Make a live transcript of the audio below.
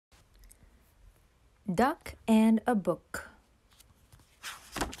Duck and a Book.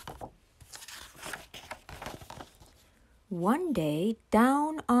 One day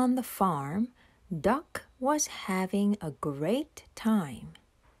down on the farm, Duck was having a great time.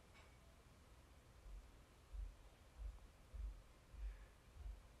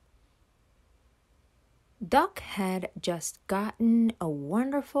 Duck had just gotten a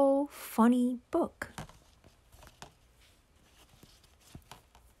wonderful, funny book.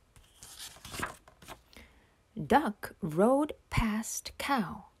 Duck rode past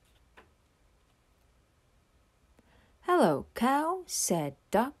Cow. "Hello, Cow," said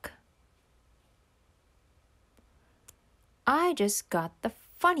Duck. "I just got the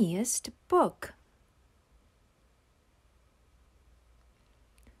funniest book.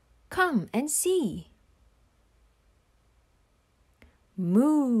 Come and see."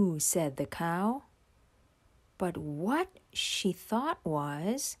 "Moo," said the cow. But what she thought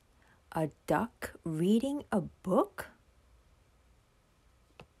was, a duck reading a book?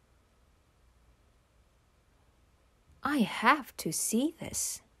 "I have to see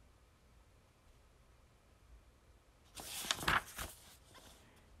this."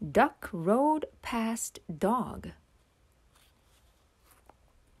 Duck rode past Dog.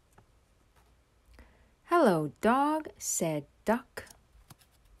 "Hello, Dog," said Duck.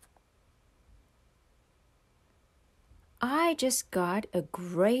 "I just got a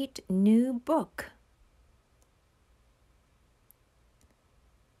great new book.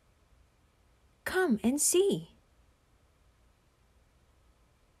 Come and see."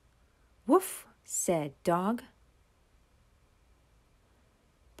 "Woof," said Dog.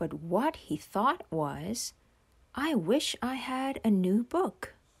 But what he thought was, "I wish I had a new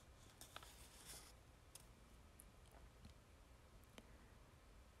book."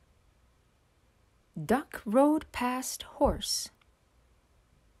 Duck rode past Horse.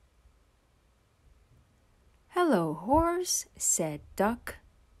 "Hello, Horse," said Duck.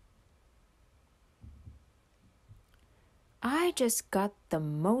 "I just got the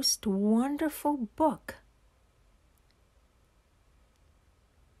most wonderful book.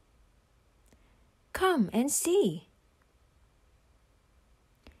 Come and see."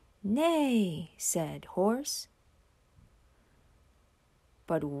 "Nay," said Horse.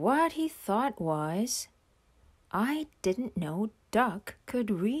 But what he thought was, "I didn't know Duck could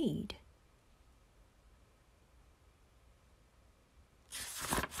read."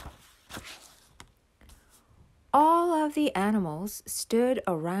 All of the animals stood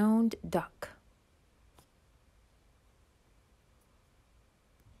around Duck.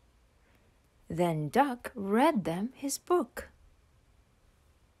 Then Duck read them his book.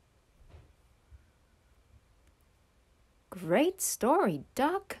 "Great story,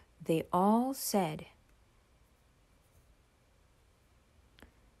 Duck," they all said.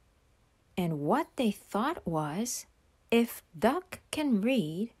 And what they thought was, "If Duck can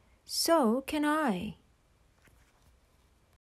read, so can I."